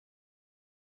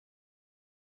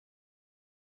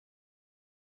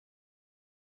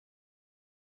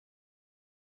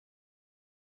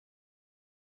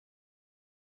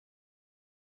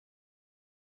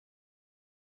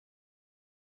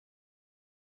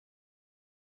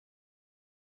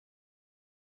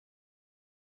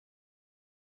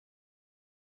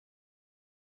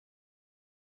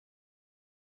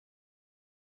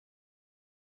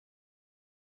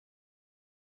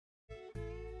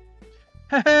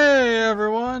Hey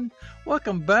everyone,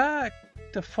 welcome back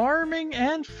to Farming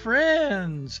and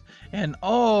Friends and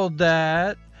all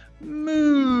that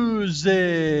music.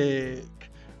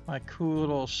 My cool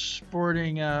little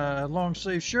sporting long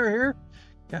sleeve shirt here.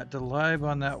 Got the live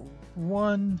on that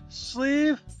one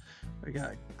sleeve. We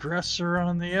got Gresser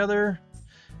on the other,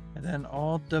 and then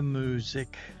all the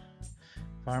music.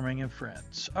 Farming and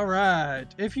Friends. All right,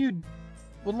 if you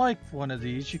would like one of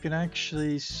these, you can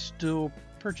actually still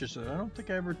purchase it. I don't think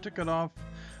I ever took it off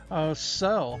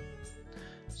sell,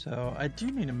 so I do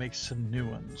need to make some new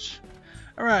ones.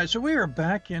 All right, so we are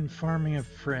back in Farming and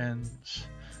Friends.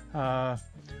 I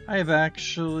have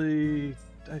actually,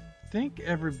 I think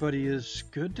everybody is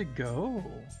good to go.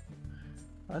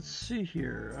 Let's see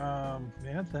here.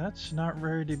 Yeah, that's not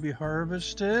ready to be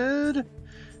harvested.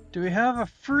 Do we have a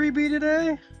freebie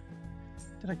today?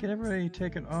 Did I get everybody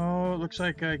taken? Oh, it looks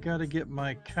like I gotta get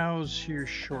my cows here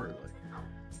shortly.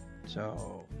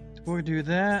 So we'll do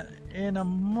that in a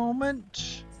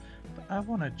moment. But I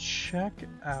want to check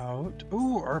out.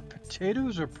 Ooh, our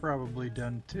potatoes are probably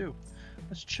done too.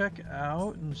 Let's check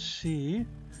out and see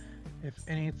if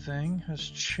anything has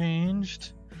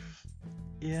changed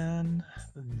in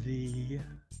the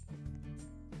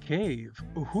cave.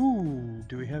 Ooh,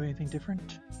 do we have anything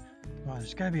different? Come on,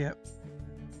 there's gotta be a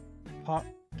pot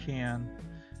can.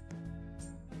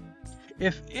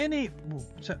 If any,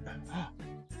 what's that?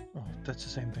 Oh, that's the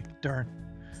same thing. Darn.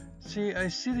 See, I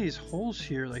see these holes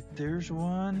here. Like, there's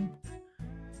one.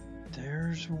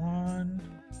 There's one.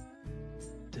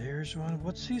 There's one.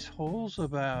 What's these holes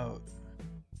about?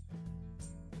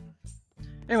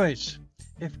 Anyways,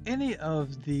 if any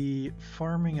of the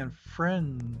Farming and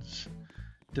Friends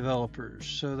developers,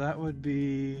 so that would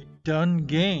be Done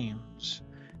Games,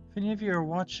 if any of you are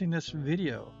watching this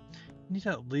video, you need to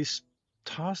at least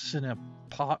toss in a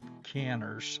pop can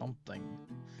or something.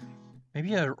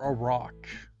 Maybe a rock,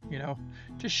 you know,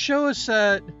 to show us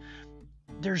that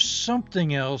there's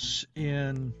something else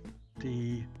in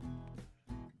the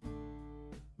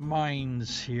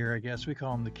mines here. I guess we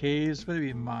call them the caves, but it'd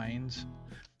be mines.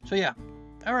 So yeah,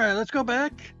 all right, let's go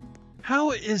back.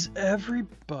 How is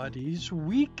everybody's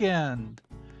weekend?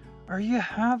 Are you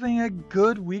having a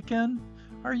good weekend?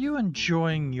 Are you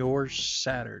enjoying your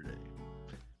Saturday?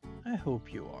 I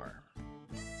hope you are.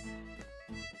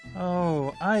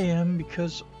 Oh, I am,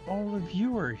 because all of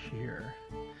you are here,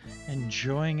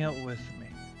 enjoying it with me.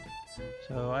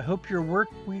 So I hope your work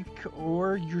week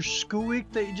or your school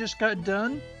week that you just got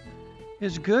done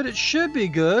is good. It should be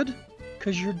good,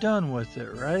 because you're done with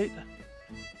it, right?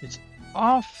 It's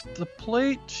off the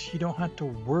plate. You don't have to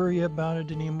worry about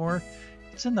it anymore.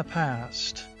 It's in the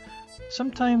past.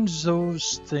 Sometimes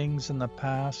those things in the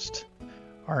past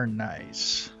are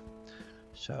nice.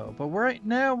 So, but right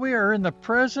now we are in the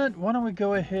present. Why don't we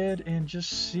go ahead and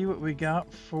just see what we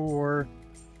got for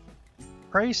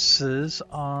prices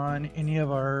on any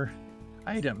of our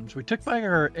items. We took back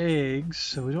our eggs,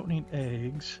 so we don't need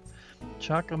eggs.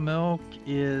 Chocolate milk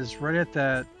is right at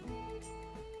that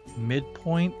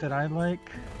midpoint that I like.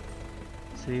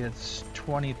 See, it's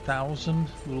 20,000,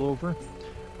 a little over.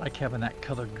 I like having that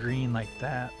color green like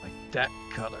that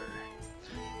color.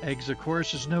 Eggs, of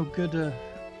course, is no good to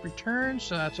return,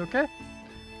 so that's okay.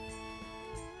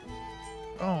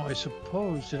 Oh, I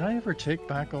suppose, did I ever take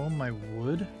back all my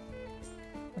wood?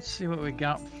 Let's see what we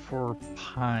got for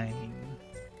pine.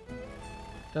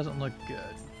 Doesn't look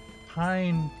good.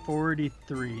 Pine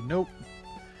 43. Nope.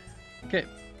 Okay.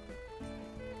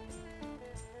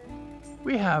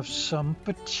 We have some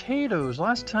potatoes.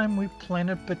 Last time we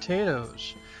planted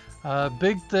potatoes.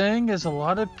 Big thing is a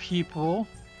lot of people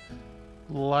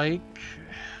like...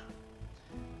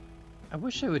 I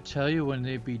wish they would tell you when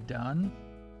they'd be done.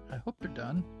 I hope they're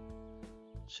done.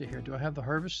 Let's see here. Do I have the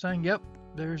harvest thing? Yep.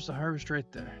 There's the harvest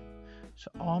right there. So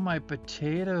all my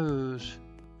potatoes.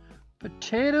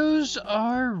 Potatoes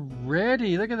are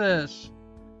ready. Look at this.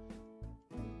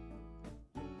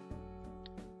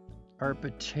 Are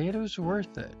potatoes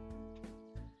worth it?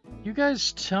 You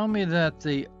guys tell me that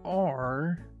they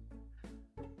are.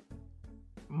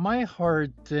 My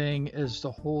hard thing is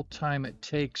the whole time it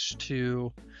takes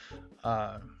to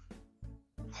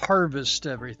harvest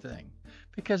everything,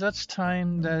 because that's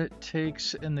time that it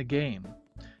takes in the game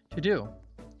to do.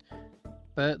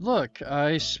 But look,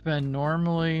 I spend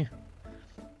normally,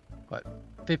 what,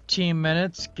 15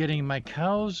 minutes getting my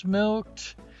cows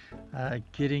milked,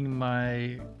 getting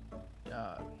my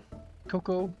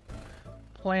cocoa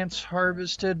plants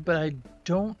harvested, but I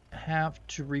don't have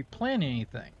to replant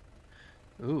anything.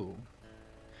 Ooh.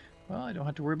 Well, I don't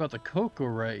have to worry about the cocoa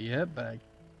right yet, but I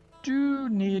do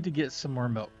need to get some more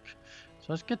milk. So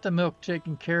let's get the milk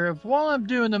taken care of. While I'm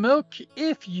doing the milk,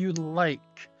 if you like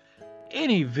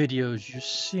any videos you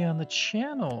see on the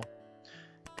channel,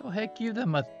 go ahead, give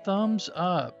them a thumbs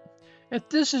up. If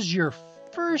this is your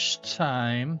first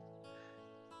time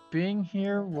being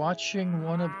here watching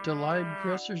one of Delibe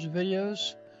Gresser's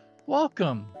videos,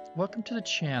 welcome. Welcome to the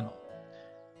channel.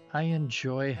 I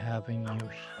enjoy having you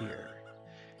here.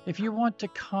 If you want to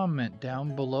comment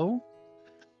down below,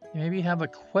 maybe have a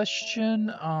question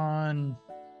on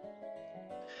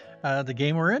the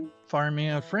game we're in,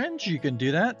 Farming a Fringe, you can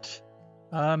do that.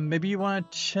 Maybe you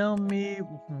want to tell me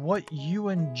what you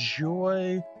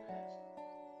enjoy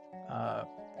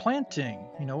planting.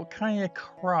 You know, what kind of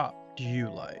crop do you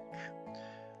like?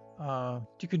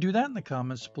 You can do that in the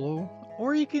comments below,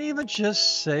 or you can even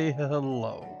just say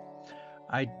hello.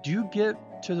 I do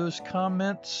get to those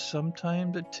comments.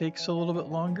 Sometimes it takes a little bit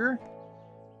longer,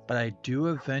 but I do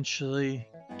eventually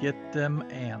get them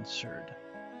answered.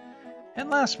 And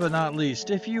last but not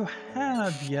least, if you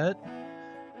have yet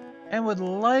and would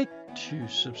like to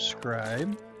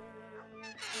subscribe,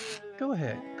 go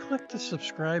ahead, click the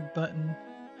subscribe button,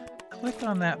 click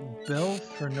on that bell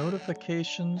for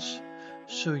notifications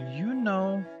so you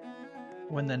know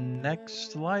when the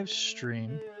next live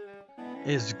stream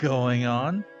is going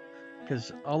on,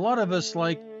 because a lot of us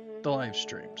like the live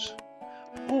streams.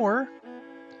 Or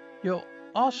you'll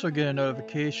also get a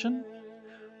notification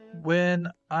when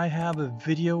I have a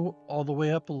video all the way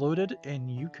uploaded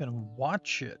and you can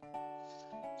watch it.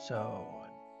 So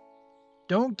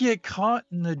don't get caught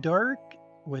in the dark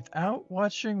without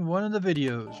watching one of the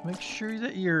videos. Make sure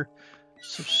that you're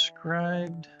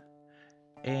subscribed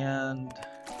and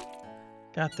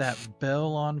got that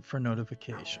bell on for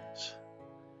notifications.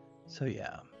 So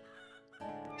yeah,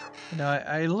 you know,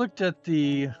 I looked at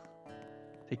the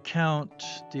count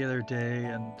the other day,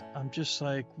 and I'm just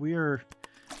like, we are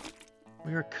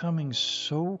coming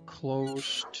so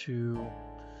close to,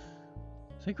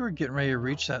 I think we're getting ready to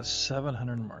reach that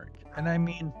 700 mark. And I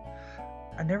mean,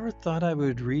 I never thought I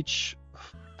would reach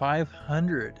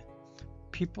 500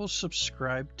 people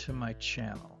subscribed to my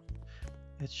channel.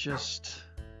 It's just,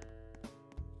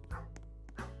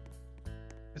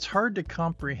 it's hard to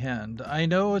comprehend. I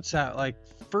know it's at like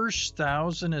first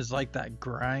 1,000 is like that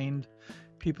grind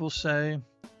people say,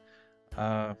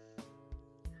 but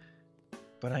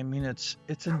I mean, it's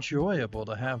enjoyable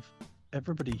to have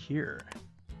everybody here.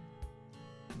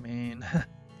 I mean,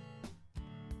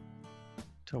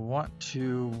 to want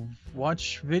to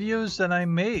watch videos that I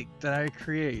make, that I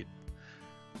create.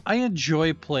 I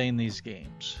enjoy playing these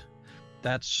games.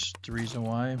 That's the reason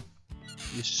why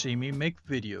you see me make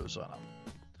videos on them.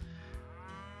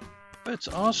 But it's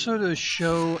also to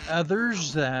show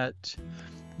others that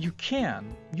you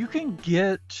can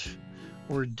get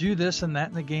or do this and that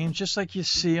in the game, just like you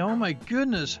see, oh my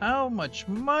goodness, how much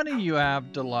money you have,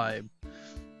 Delibe.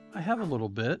 I have a little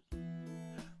bit,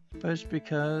 but it's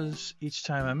because each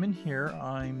time I'm in here,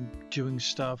 I'm doing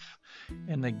stuff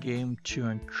in the game to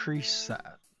increase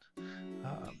that.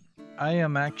 I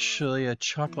am actually a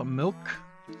chocolate milk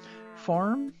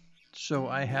farm, so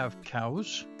I have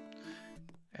cows.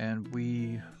 And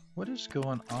what is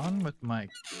going on with my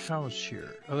cows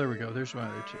here? Oh, there we go. There's my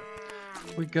other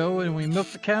two. We go and we milk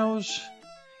the cows,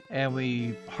 and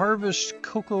we harvest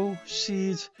cocoa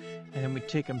seeds, and then we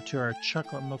take them to our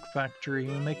chocolate milk factory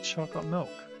and we make chocolate milk.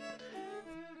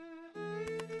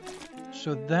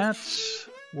 So that's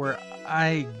where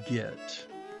I get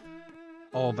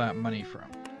all that money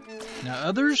from. Now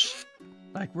others,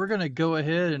 like, we're gonna go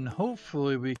ahead and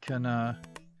hopefully we can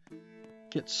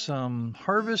get some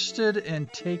harvested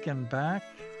and taken back,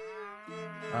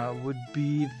 would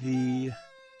be the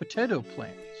potato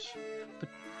plants. But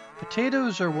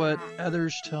potatoes are what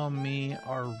others tell me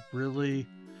are really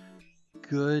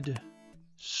good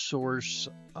source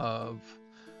of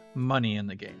money in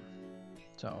the game.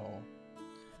 So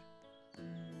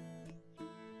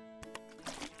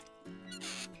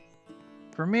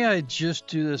for me, I just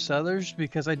do this others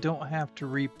because I don't have to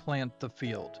replant the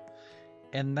field.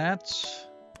 And that's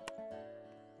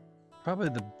probably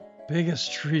the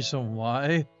biggest reason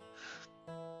why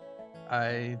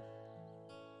I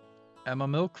am a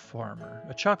milk farmer,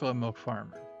 a chocolate milk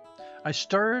farmer. I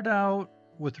started out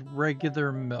with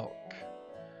regular milk,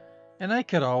 and I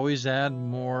could always add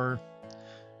more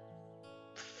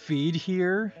feed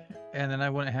here, and then I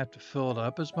wouldn't have to fill it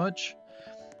up as much,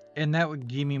 and that would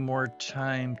give me more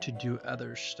time to do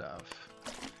other stuff.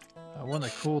 One of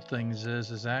the cool things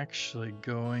is actually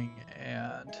going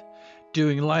and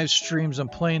doing live streams and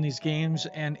playing these games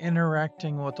and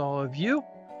interacting with all of you,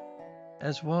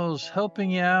 as well as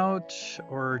helping you out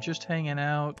or just hanging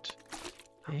out.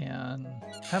 and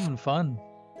having fun.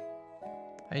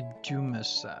 I do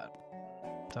miss that.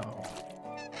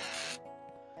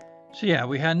 So yeah,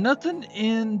 we had nothing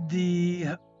in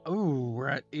the... Oh, we're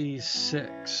at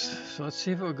 86. So let's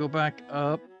see if it will go back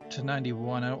up to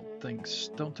 91. I don't think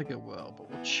it will, but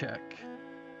we'll check.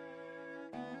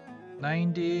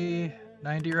 90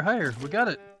 or higher. We got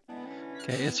it.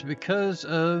 Okay, it's because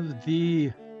of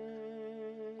the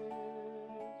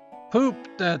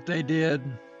poop that they did.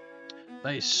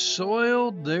 They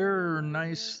soiled their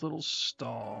nice little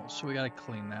stall, so we got to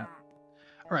clean that.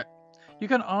 All right. You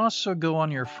can also go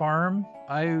on your farm.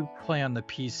 I play on the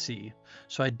PC,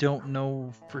 so I don't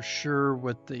know for sure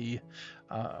what the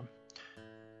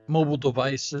mobile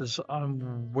device is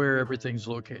on where everything's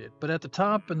located. But at the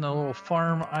top in the little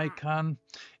farm icon,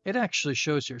 it actually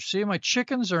shows here. See, my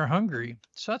chickens are hungry,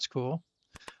 so that's cool.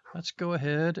 Let's go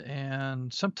ahead,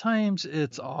 and sometimes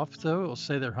it's off though. It'll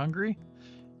say they're hungry,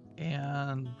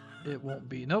 and it won't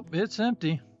be. Nope, it's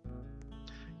empty.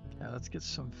 Yeah, let's get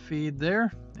some feed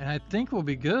there, and I think we'll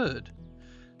be good.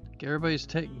 Everybody's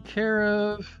taken care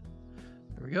of.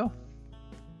 There we go.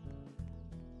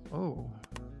 Oh,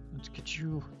 let's get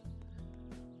you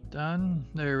done.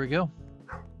 There we go.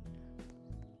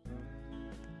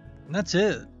 And that's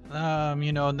it.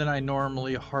 You know, and then I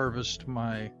normally harvest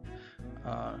my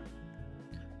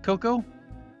cocoa,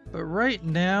 but right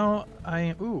now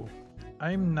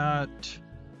I'm not.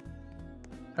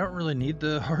 I don't really need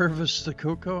to harvest the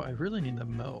cocoa. I really need the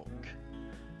milk.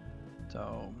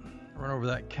 So run over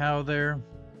that cow there.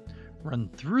 Run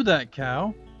through that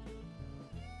cow.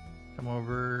 Come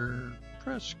over.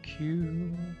 Press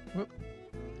Q. Whoop.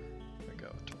 There we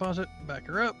go. Deposit. Back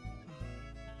her up.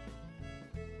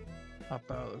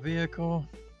 Hop out of the vehicle.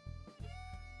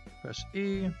 Press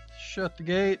E. Shut the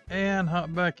gate and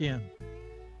hop back in.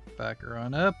 Back her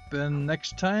on up, and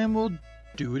next time we'll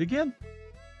do it again.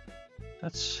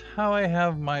 That's how I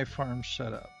have my farm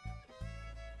set up.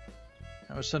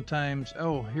 Now sometimes,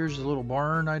 oh, here's a little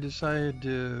barn I decided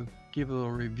to give a little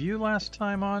review last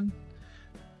time on.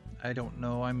 I don't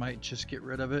know, I might just get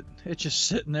rid of it. It's just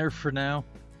sitting there for now.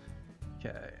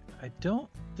 Okay, I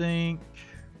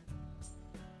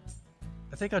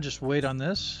think I'll just wait on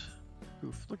this.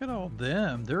 Oof, look at all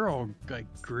them. They're all like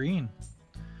green.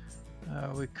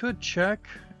 We could check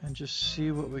and just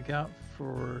see what we got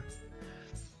for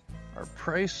our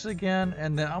price again,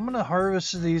 and then I'm gonna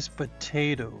harvest these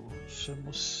potatoes and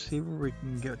we'll see where we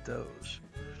can get those.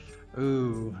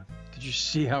 Ooh, did you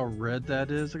see how red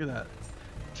that is? Look at that.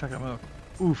 Check them out.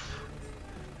 Oof.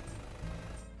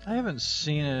 I haven't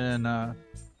seen it in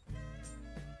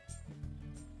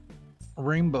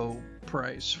rainbow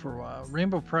price for a while.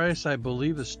 Rainbow price, I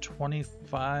believe, is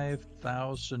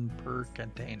 25,000 per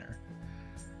container,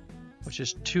 which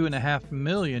is 2.5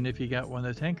 million if you got one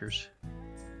of the tankers.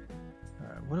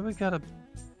 What do we got up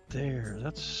there?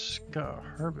 That's got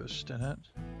harvest in it.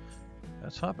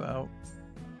 Let's hop out.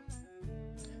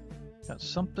 Got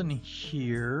something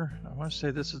here. I want to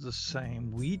say this is the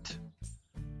same wheat.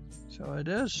 So it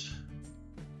is.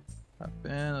 Hop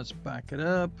in. Let's back it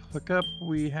up. Hook up.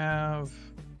 We have.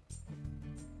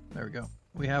 There we go.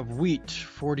 We have wheat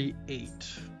 48.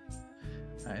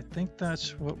 I think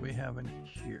that's what we have in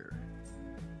here.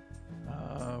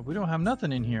 We don't have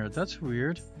nothing in here. That's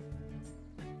weird.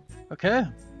 Okay,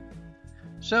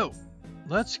 so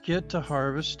let's get to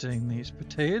harvesting these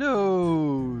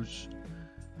potatoes.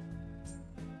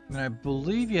 And I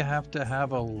believe you have to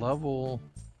have a level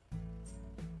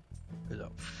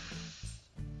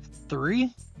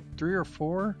 3 or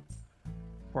 4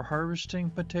 for harvesting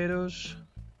potatoes.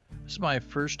 This is my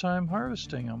first time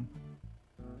harvesting them.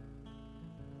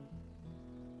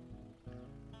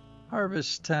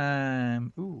 Harvest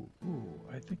time. Ooh,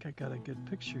 I think I got a good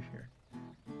picture here.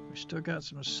 We still got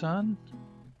some sun.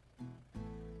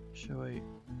 Show it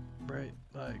right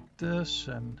like this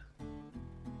and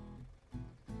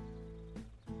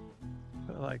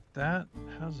put it like that.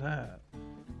 How's that?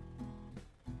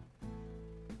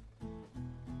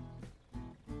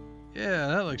 Yeah,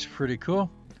 that looks pretty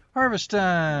cool. Harvest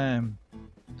time.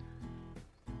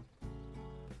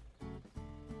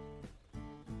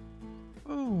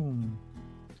 Boom.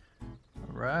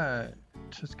 All right,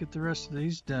 let's get the rest of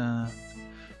these done.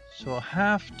 So I'll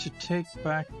have to take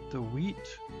back the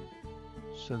wheat,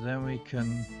 so then we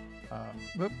can,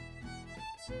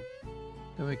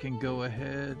 then we can go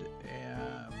ahead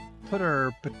and put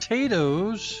our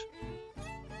potatoes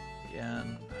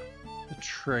in the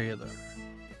trailer.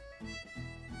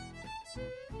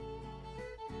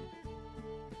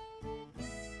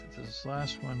 Get this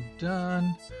last one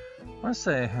done. I want to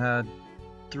say I had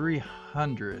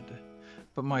 300,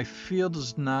 but my field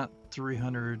is not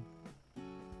 300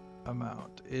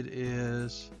 amount. It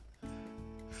is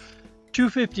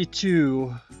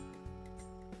 252.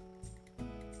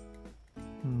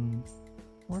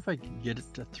 What if I could get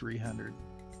it to 300?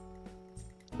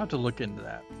 I'll have to look into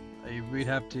that. We'd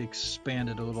have to expand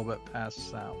it a little bit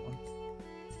past that one.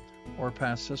 Or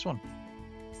past this one.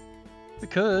 We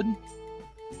could.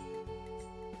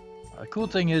 The cool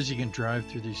thing is you can drive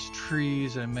through these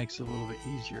trees and it makes it a little bit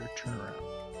easier to turn around.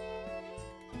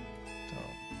 So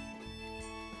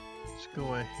let's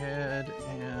go ahead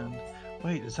and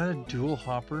wait, is that a dual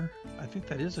hopper? I think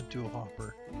that is a dual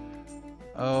hopper.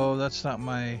 Oh, that's not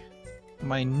my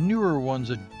newer one's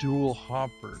a dual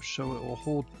hopper, so it will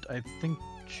hold, I think,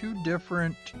 2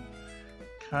 different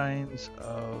kinds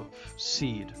of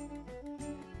seed.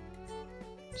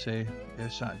 See,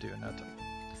 it's not doing nothing.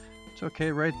 It's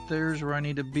okay, right there's where I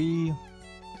need to be.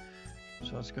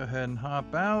 So let's go ahead and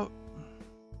hop out.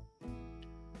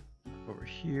 Over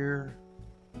here,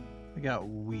 we got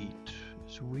wheat.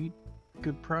 Is wheat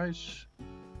good price?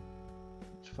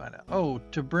 Let's find out. Oh,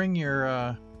 to bring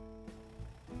your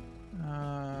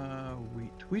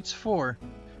wheat's 4.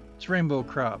 It's rainbow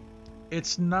crop.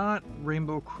 It's not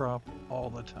rainbow crop all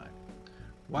the time.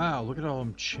 Wow, look at all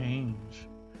them change.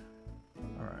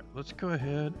 Alright, let's go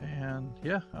ahead and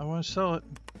yeah, I want to sell it.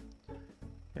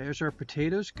 There's our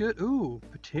potatoes. Good. Ooh,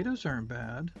 potatoes aren't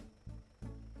bad.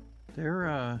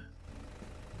 They're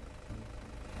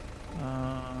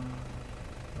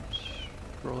let's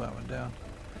roll that one down.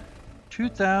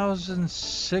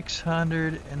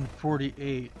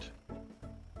 2,648.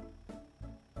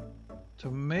 So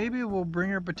maybe we'll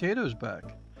bring our potatoes back.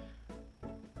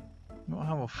 We don't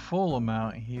have a full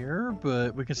amount here,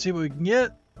 but we can see what we can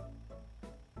get.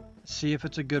 See if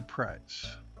it's a good price.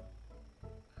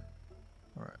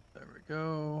 All right, there we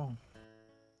go.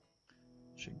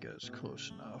 Should get us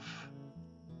close enough.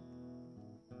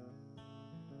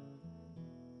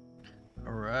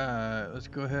 All right, let's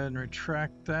go ahead and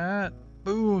retract that.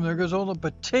 Boom, there goes all the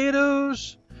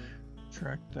potatoes.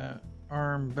 Retract that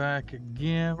arm back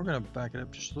again. We're gonna back it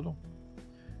up just a little.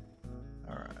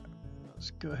 All right, let's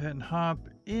go ahead and hop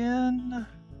in.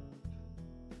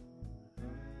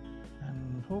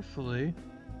 And hopefully,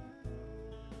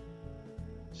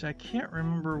 see, I can't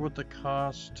remember what the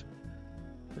cost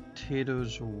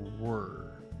potatoes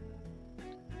were.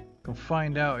 Go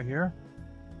find out here.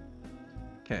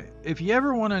 Okay, if you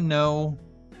ever want to know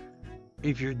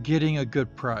if you're getting a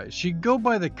good price, you go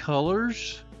by the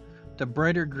colors. The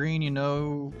brighter green, you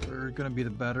know, are going to be the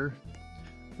better.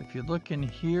 If you look in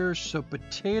here, so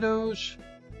potatoes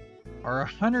are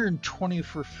 120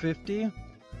 for 50.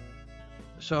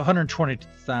 So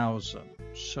 120,000.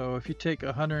 So if you take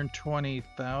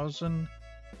 120,000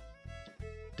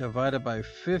 divided by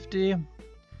 50,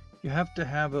 you have to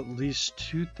have at least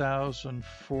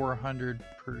 2,400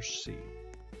 per seed.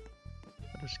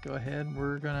 Let's go ahead.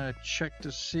 We're gonna check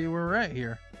to see where we're at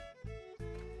here.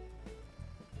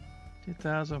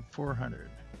 2,400.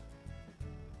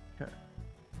 Okay.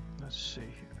 Let's see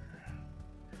here.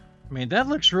 I mean, that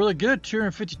looks really good.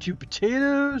 252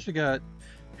 potatoes. We got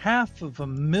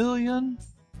 500,000. I'm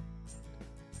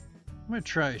gonna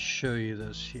try to show you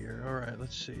this here. All right.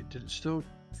 Let's see. Did it still?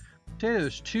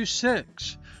 Potatoes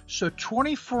 2.6. So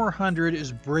 2,400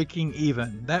 is breaking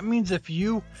even. That means if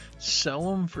you sell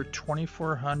them for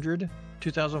 2,400,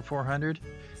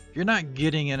 you're not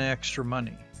getting any extra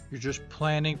money. You're just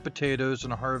planting potatoes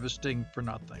and harvesting for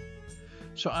nothing.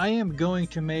 So I am going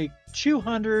to make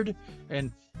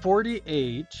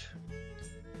 248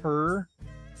 per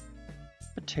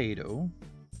potato.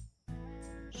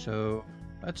 So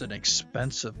that's an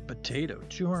expensive potato.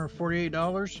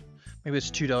 $248. Maybe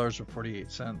it's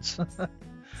 $2.48.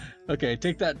 Okay,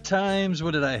 take that times,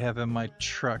 what did I have in my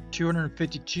truck?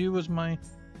 252 was my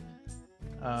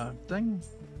thing.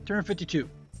 252.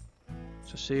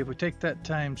 So see if we take that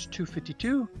times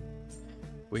 252,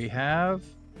 we have,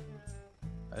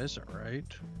 that isn't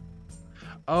right.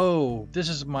 Oh, this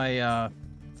is my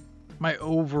my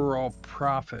overall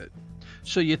profit.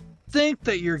 So you think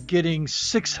that you're getting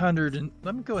 600 and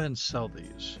let me go ahead and sell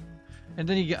these. And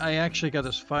then I actually got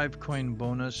this 5 coin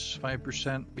bonus,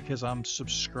 5%, because I'm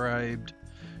subscribed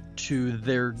to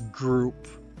their group.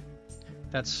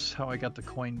 That's how I got the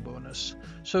coin bonus.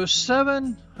 So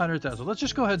 700,000. Let's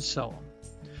just go ahead and sell them.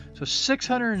 So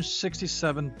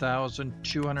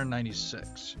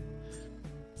 667,296.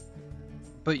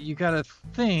 But you got to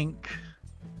think.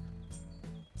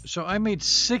 So I made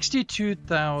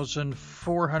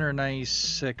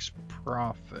 62,496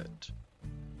 profit.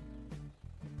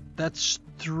 That's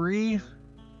 3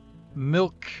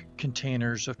 milk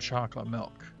containers of chocolate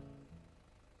milk.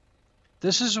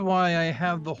 This is why I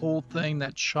have the whole thing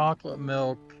that chocolate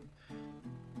milk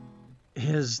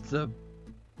is the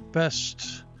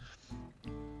best. I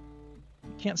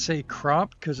can't say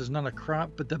crop because it's not a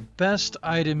crop, but the best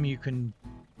item you can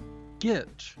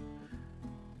get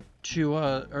to,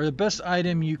 or the best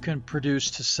item you can produce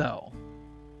to sell.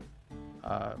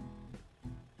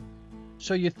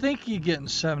 So you think you're getting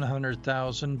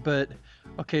 700,000, but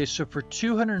okay, so for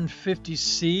 250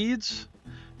 seeds,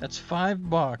 that's 5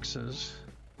 boxes.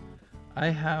 I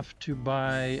have to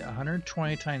buy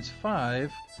 120 times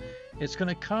 5. It's going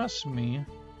to cost me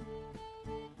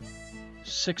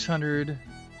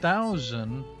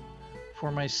 600,000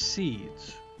 for my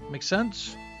seeds. Make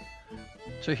sense?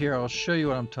 So here, I'll show you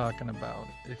what I'm talking about.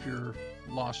 If you're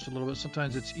lost a little bit,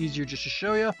 sometimes it's easier just to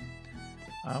show you.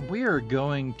 We are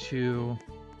going to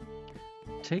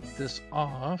take this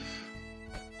off.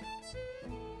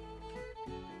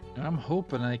 And I'm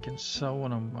hoping I can sell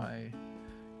one of my...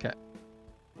 Okay.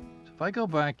 So if I go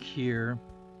back here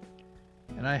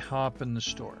and I hop in the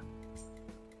store.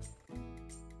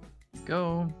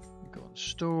 Go in the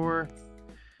store.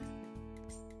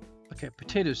 Okay,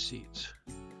 potato seeds.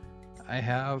 I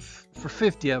have for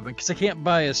 50 of them because I can't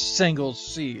buy a single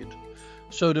seed.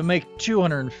 So to make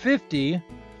 250, you're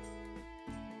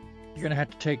going to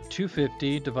have to take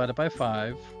 250 divided by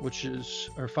 5, which is,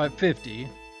 or 550.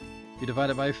 If you divide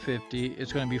it by 50,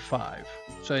 it's going to be 5.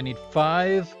 So I need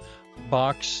 5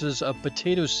 boxes of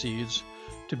potato seeds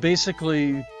to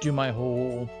basically do my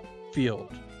whole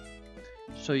field.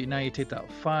 So now you take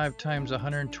that 5 times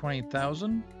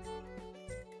 120,000.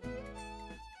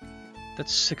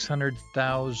 That's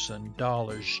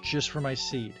 $600,000 just for my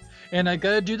seed. And I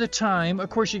gotta do the time. Of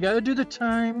course, you gotta do the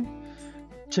time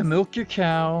to milk your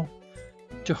cow,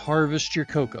 to harvest your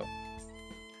cocoa.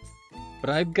 But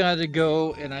I've got to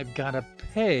go and I've got to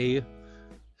pay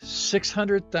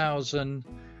 600,000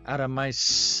 out of my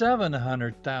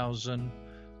 700,000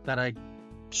 that I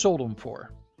sold them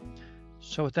for.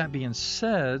 So with that being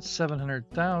said,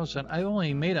 700,000, I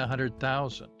only made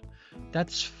 100,000.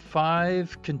 That's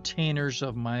 5 containers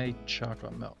of my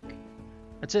chocolate milk.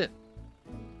 That's it.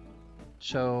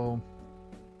 So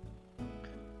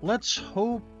let's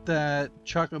hope that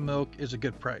chocolate milk is a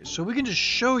good price. So we can just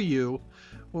show you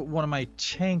what one of my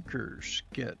tankers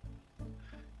get.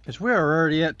 Because we're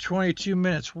already at 22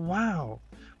 minutes. Wow.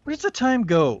 Where does the time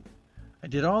go? I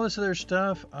did all this other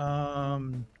stuff.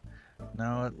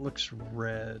 No, it looks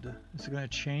red. Is it going to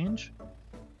change?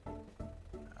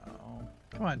 Oh,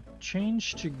 come on.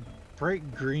 Change to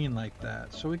bright green like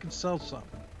that so we can sell some.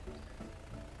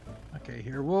 Okay,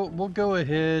 here. We'll go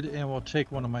ahead and we'll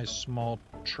take one of my small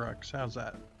trucks. How's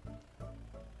that?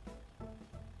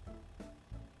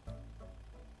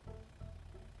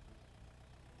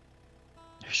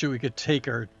 Actually, we could take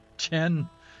our 10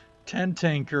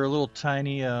 tanker, a little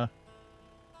tiny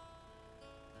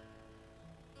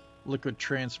liquid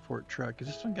transport truck. Is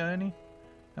this one got any?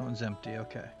 That one's empty.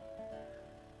 Okay.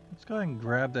 Let's go ahead and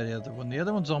grab that other one. The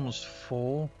other one's almost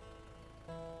full.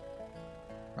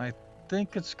 I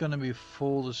think it's going to be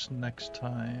full this next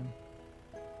time.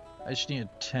 I just need a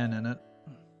 10 in it.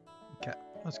 Okay,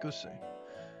 let's go see.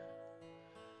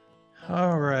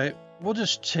 Alright, we'll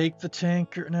just take the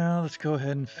tanker now. Let's go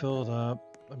ahead and fill it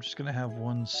up. I'm just going to have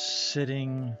one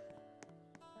sitting.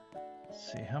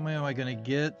 Let's see, how many am I going to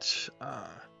get?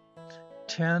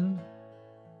 10.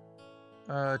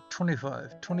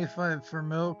 25. 25 for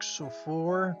milk, so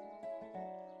 4.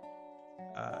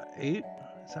 8.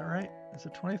 Is that right? Is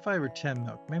it 25 or 10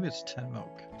 milk? Maybe it's 10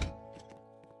 milk.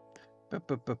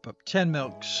 10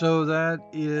 milk. So that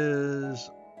is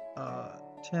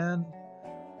 10.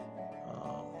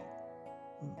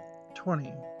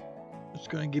 20. It's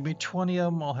going to give me 20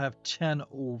 of them. I'll have 10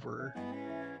 over.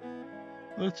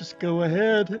 Let's just go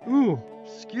ahead. Ooh,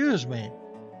 excuse me.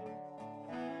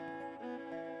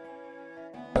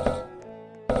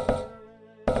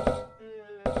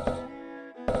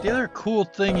 The other cool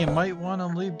thing you might want to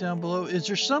leave down below, is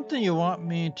there something you want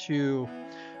me to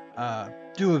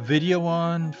do a video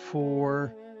on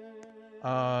for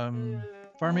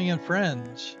Farming and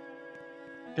Friends?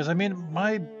 Because I mean,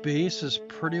 my base is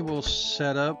pretty well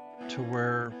set up to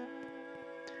where,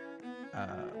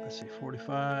 let's see,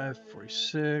 45,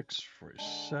 46,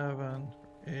 47,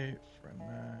 48, 49.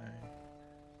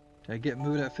 Did I get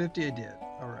moved at 50? I did.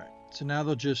 Alright. So now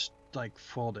they'll just like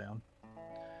fall down.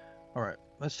 Alright,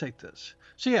 let's take this.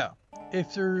 So yeah,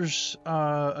 if there's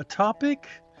a topic,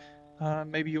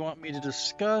 maybe you want me to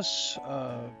discuss,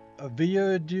 a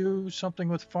video to do something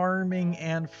with farming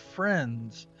and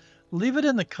friends, leave it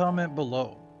in the comment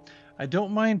below. I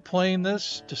don't mind playing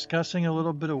this, discussing a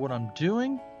little bit of what I'm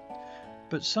doing.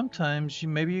 but sometimes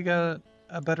maybe you got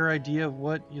a better idea of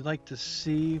what you'd like to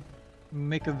see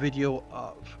make a video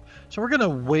of. So we're gonna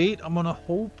wait. I'm gonna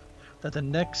hope that the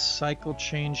next cycle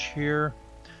change here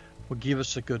will give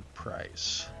us a good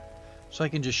price, so I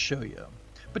can just show you.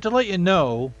 But to let you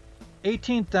know,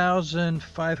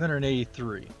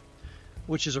 18,583,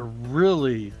 which is a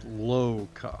really low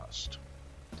cost.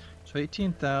 So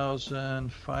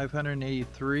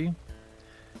 18,583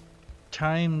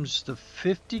 times the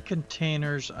 50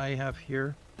 containers I have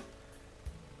here,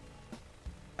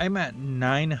 I'm at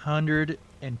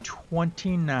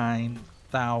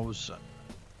 929,000.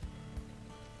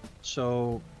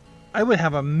 So I would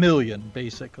have 1 million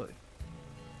basically,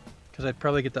 because I'd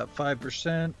probably get that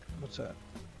 5%. What's that?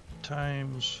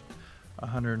 Times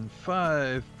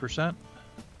 105%.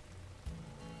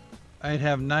 I'd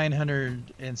have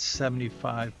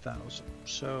 975,000.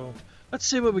 So let's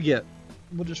see what we get.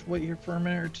 We'll just wait here for a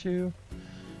minute or two.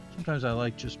 Sometimes I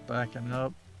like just backing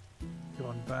up,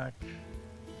 going back.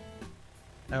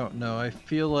 I don't know. I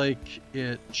feel like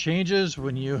it changes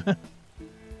when you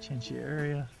change the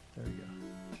area. There we go.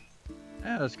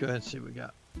 Let's go ahead and see what we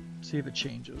got. See if it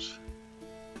changes.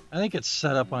 I think it's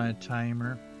set up on a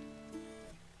timer.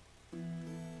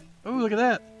 Oh, look at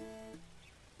that.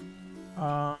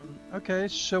 Okay,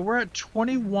 so we're at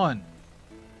 21.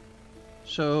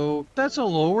 So that's a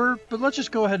lower, but let's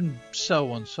just go ahead and sell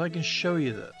one so I can show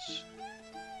you this.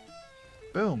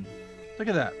 Boom. Look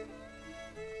at that.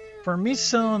 For me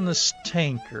selling this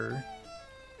tanker,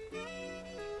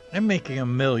 I'm making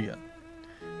 1 million.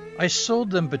 I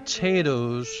sold them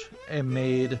potatoes and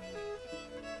made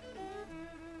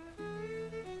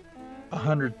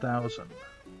 100,000.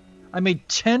 I made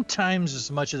 10 times as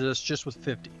much as this just with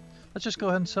 50. Let's just go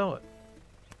ahead and sell it.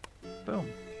 Boom.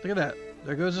 Look at that.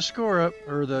 There goes the score up,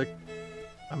 or the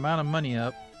amount of money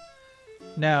up.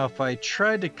 Now, if I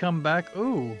tried to come back,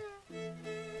 ooh,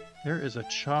 there is a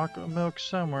chocolate milk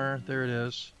somewhere. There it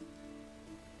is.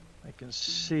 I can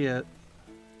see it.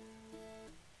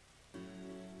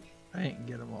 I didn't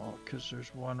get them all because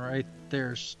there's one right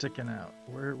there sticking out.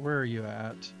 Where are you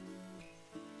at?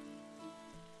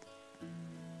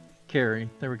 Carry.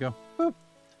 There we go. Boop.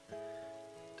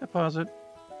 Deposit.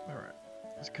 All right.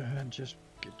 Let's go ahead and just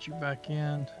get you back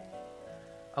in.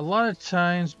 A lot of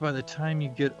times, by the time you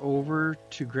get over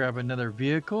to grab another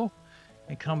vehicle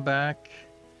and come back,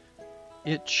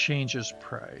 it changes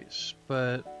price.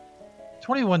 But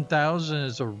 21,000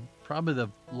 is probably the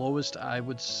lowest I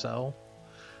would sell.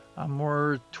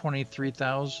 More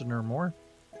 23,000 or more.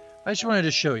 I just wanted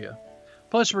to show you.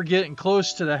 Plus, we're getting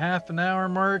close to the half an hour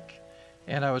mark,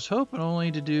 and I was hoping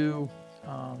only to do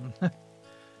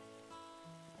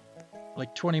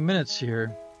like 20 minutes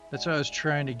here. That's why I was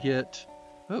trying to get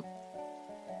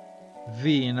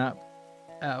V, not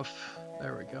F.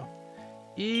 There we go.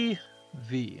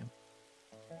 EV.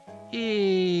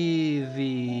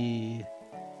 EV.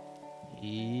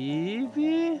 EV?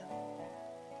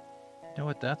 Know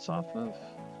what that's off of?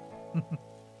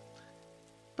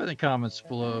 Put in the comments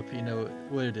below if you know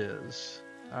what it is.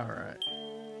 Alright.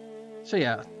 So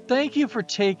yeah, thank you for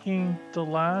taking the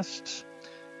last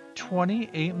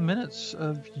 28 minutes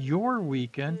of your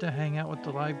weekend to hang out with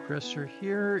the live Gresser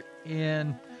here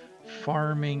in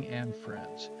Farming and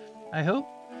Friends. I hope,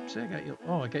 see, I got you,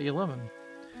 oh, I got you 11.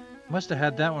 Must have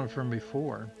had that one from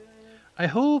before. I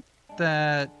hope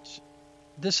that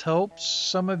this helps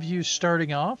some of you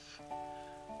starting off.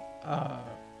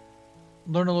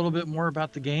 Learn a little bit more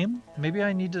about the game. Maybe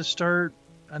I need to start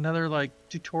another like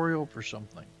tutorial for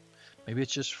something. Maybe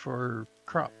it's just for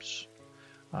crops.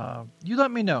 You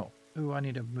let me know. Ooh, I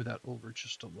need to move that over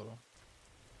just a little.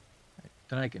 Right,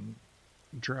 then I can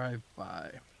drive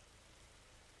by.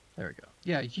 There we go.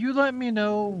 Yeah, you let me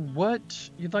know what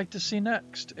you'd like to see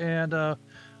next, and I'll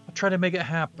try to make it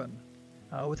happen.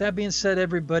 With that being said,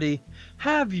 everybody,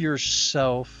 have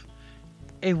yourself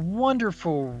a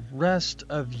wonderful rest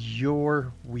of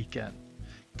your weekend.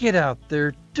 Get out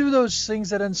there, do those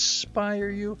things that inspire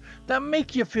you, that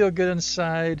make you feel good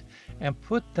inside, and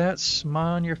put that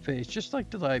smile on your face, just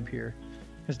like Delib here.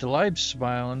 Because Delib's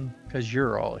smiling because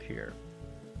you're all here.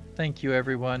 Thank you,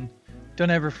 everyone.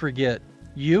 Don't ever forget,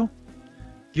 you're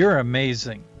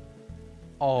amazing.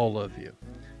 All of you.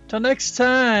 Till next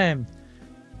time,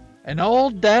 and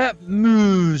all that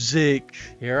music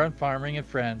here on Farming and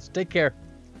Friends. Take care.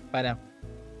 Bye now.